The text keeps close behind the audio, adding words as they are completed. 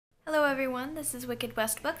everyone, this is Wicked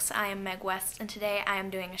West Books. I am Meg West, and today I am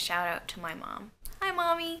doing a shout out to my mom. Hi,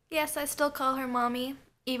 Mommy! Yes, I still call her Mommy,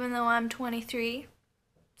 even though I'm 23.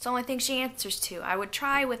 It's the only thing she answers to. I would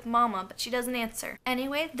try with Mama, but she doesn't answer.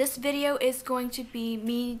 Anyway, this video is going to be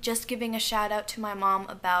me just giving a shout out to my mom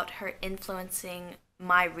about her influencing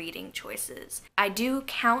my reading choices. I do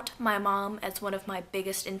count my mom as one of my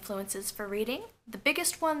biggest influences for reading. The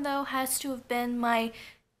biggest one, though, has to have been my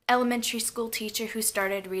elementary school teacher who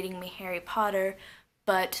started reading me Harry Potter,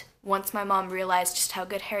 but once my mom realized just how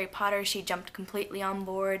good Harry Potter, she jumped completely on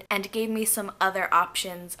board and gave me some other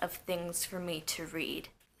options of things for me to read.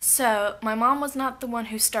 So, my mom was not the one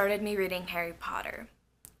who started me reading Harry Potter.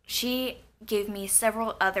 She gave me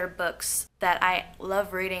several other books that I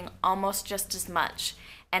love reading almost just as much,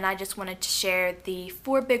 and I just wanted to share the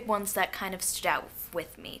 4 big ones that kind of stood out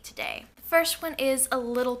with me today. The first one is A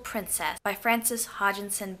Little Princess by Frances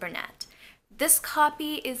Hodgson Burnett. This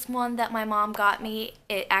copy is one that my mom got me.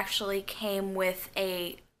 It actually came with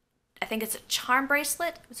I think it's a charm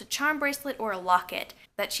bracelet. It was a charm bracelet or a locket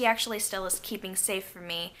that she actually still is keeping safe for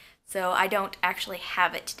me, so I don't actually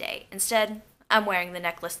have it today. Instead, I'm wearing the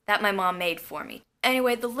necklace that my mom made for me.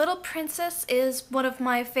 Anyway, The Little Princess is one of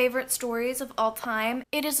my favorite stories of all time.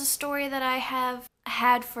 It is a story that I have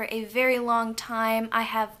had for a very long time. I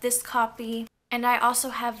have this copy, and I also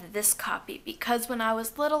have this copy because when I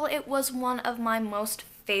was little, it was one of my most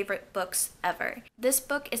favorite books ever. This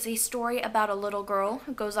book is a story about a little girl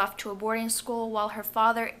who goes off to a boarding school while her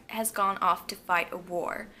father has gone off to fight a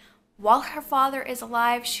war. While her father is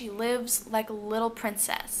alive, she lives like a little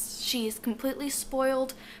princess. She is completely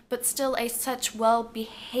spoiled, but still such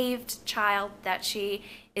well-behaved child that she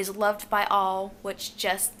is loved by all, which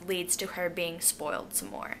just leads to her being spoiled some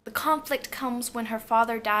more. The conflict comes when her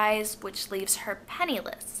father dies, which leaves her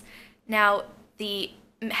penniless. Now, the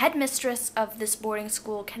headmistress of this boarding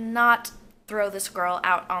school cannot throw this girl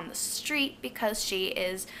out on the street because she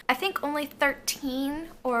is, I think, only 13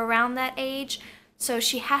 or around that age, so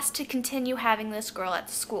she has to continue having this girl at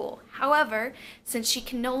school. However, since she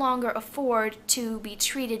can no longer afford to be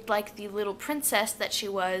treated like the little princess that she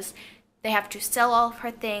was, they have to sell all of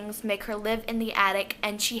her things, make her live in the attic,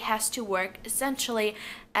 and she has to work essentially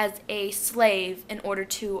as a slave in order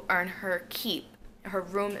to earn her keep, her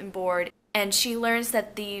room and board. And she learns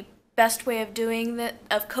that the best way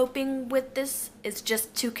of coping with this is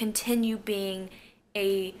just to continue being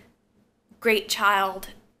a great child.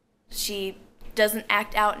 She doesn't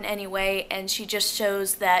act out in any way, and she just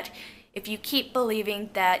shows that if you keep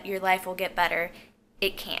believing that your life will get better,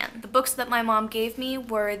 it can. The books that my mom gave me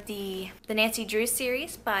were the Nancy Drew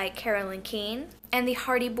series by Carolyn Keene and the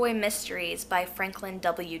Hardy Boy Mysteries by Franklin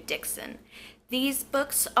W. Dixon. These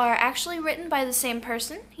books are actually written by the same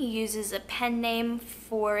person. He uses a pen name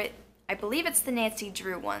for, I believe it's the Nancy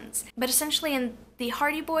Drew ones. But essentially in the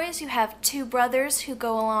Hardy Boys, you have 2 brothers who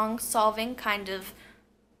go along solving kind of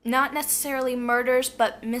not necessarily murders,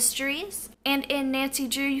 but mysteries. And in Nancy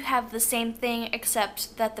Drew, you have the same thing,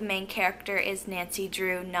 except that the main character is Nancy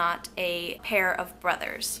Drew, not a pair of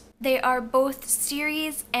brothers. They are both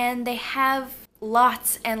series, and they have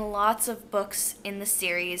lots and lots of books in the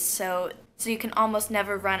series, so you can almost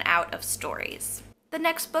never run out of stories. The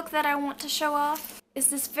next book that I want to show off is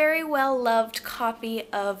this very well-loved copy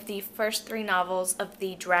of the first 3 novels of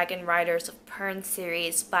the Dragon Riders of Pern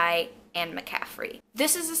series by Anne McCaffrey.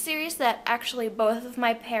 This is a series that actually both of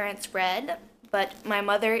my parents read, but my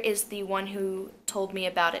mother is the one who told me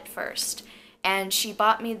about it first. And she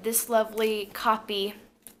bought me this lovely copy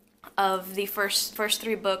of the first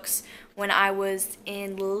 3 books when I was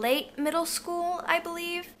in late middle school, I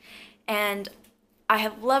believe. And I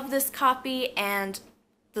have loved this copy, and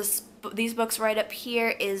these books right up here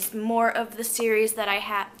is more of the series that I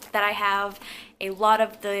have. A lot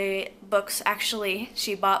of the books actually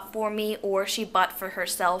she bought for me or she bought for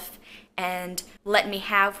herself and let me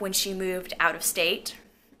have when she moved out of state.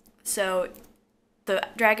 So the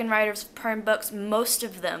Dragon Riders of Pern books, most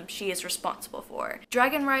of them she is responsible for.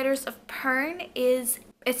 Dragon Riders of Pern is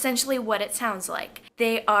essentially what it sounds like.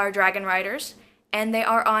 They are dragon riders, and they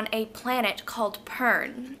are on a planet called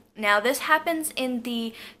Pern. Now, this happens in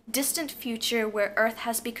the distant future where Earth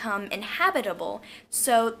has become inhabitable,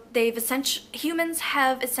 so humans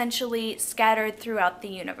have essentially scattered throughout the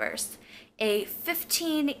universe. A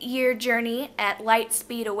 15-year journey at light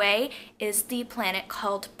speed away is the planet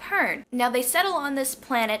called Pern. Now, they settle on this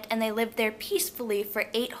planet and they live there peacefully for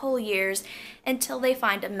 8 whole years until they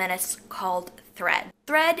find a menace called Thread.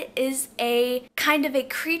 Thread is a kind of a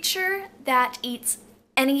creature that eats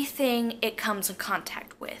anything it comes in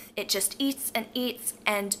contact with. It just eats,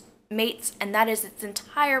 and mates, and that is its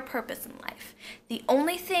entire purpose in life. The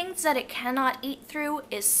only things that it cannot eat through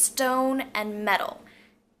is stone and metal.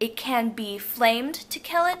 It can be flamed to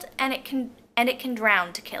kill it, and it can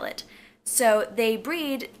drown to kill it. So they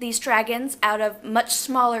breed these dragons out of much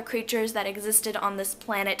smaller creatures that existed on this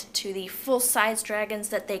planet to the full-size dragons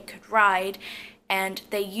that they could ride, and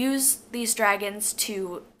they use these dragons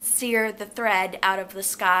to sear the thread out of the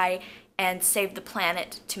sky and save the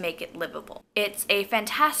planet to make it livable. It's a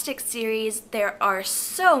fantastic series. There are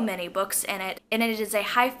so many books in it, and it is a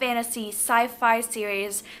high fantasy sci-fi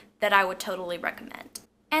series that I would totally recommend.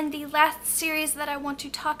 And the last series that I want to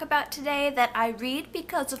talk about today that I read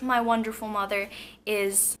because of my wonderful mother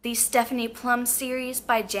is the Stephanie Plum series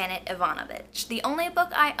by Janet Ivanovich. The only book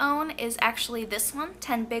I own is actually this one,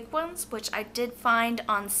 10 Big Ones, which I did find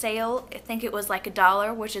on sale. I think it was like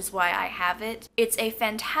 $1, which is why I have it. It's a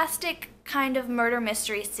fantastic kind of murder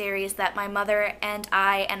mystery series that my mother and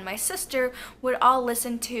I and my sister would all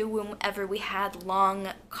listen to whenever we had long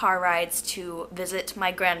car rides to visit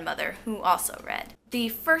my grandmother, who also read. The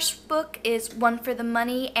first book is One for the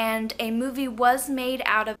Money, and a movie was made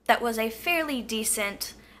out of that was a fairly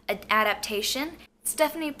decent adaptation.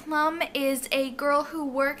 Stephanie Plum is a girl who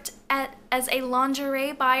worked as a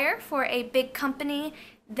lingerie buyer for a big company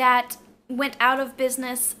that went out of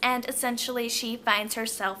business, and essentially she finds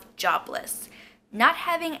herself jobless. Not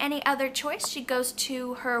having any other choice, she goes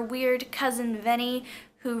to her weird cousin Vinny,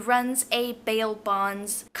 who runs a bail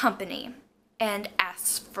bonds company, and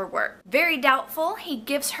asks for work. Very doubtful, he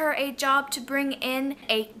gives her a job to bring in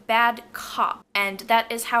a bad cop, and that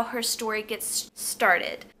is how her story gets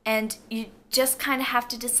started. And you just kind of have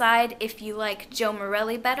to decide if you like Joe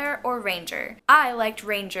Morelli better or Ranger. I liked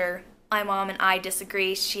Ranger. My mom and I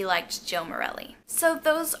disagree. She liked Joe Morelli. So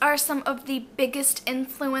those are some of the biggest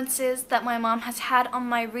influences that my mom has had on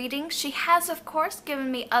my reading. She has, of course,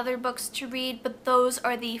 given me other books to read, but those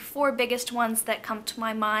are the 4 biggest ones that come to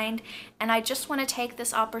my mind. And I just want to take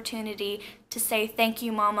this opportunity to say thank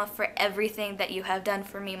you, Mama, for everything that you have done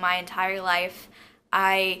for me my entire life.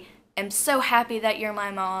 I am so happy that you're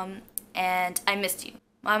my mom, and I missed you.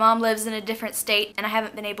 My mom lives in a different state, and I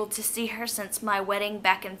haven't been able to see her since my wedding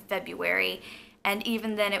back in February, and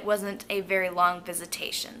even then it wasn't a very long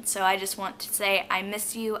visitation. So I just want to say I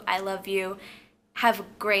miss you, I love you, have a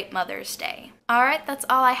great Mother's Day. Alright, that's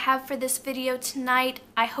all I have for this video tonight.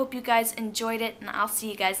 I hope you guys enjoyed it, and I'll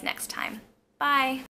see you guys next time. Bye!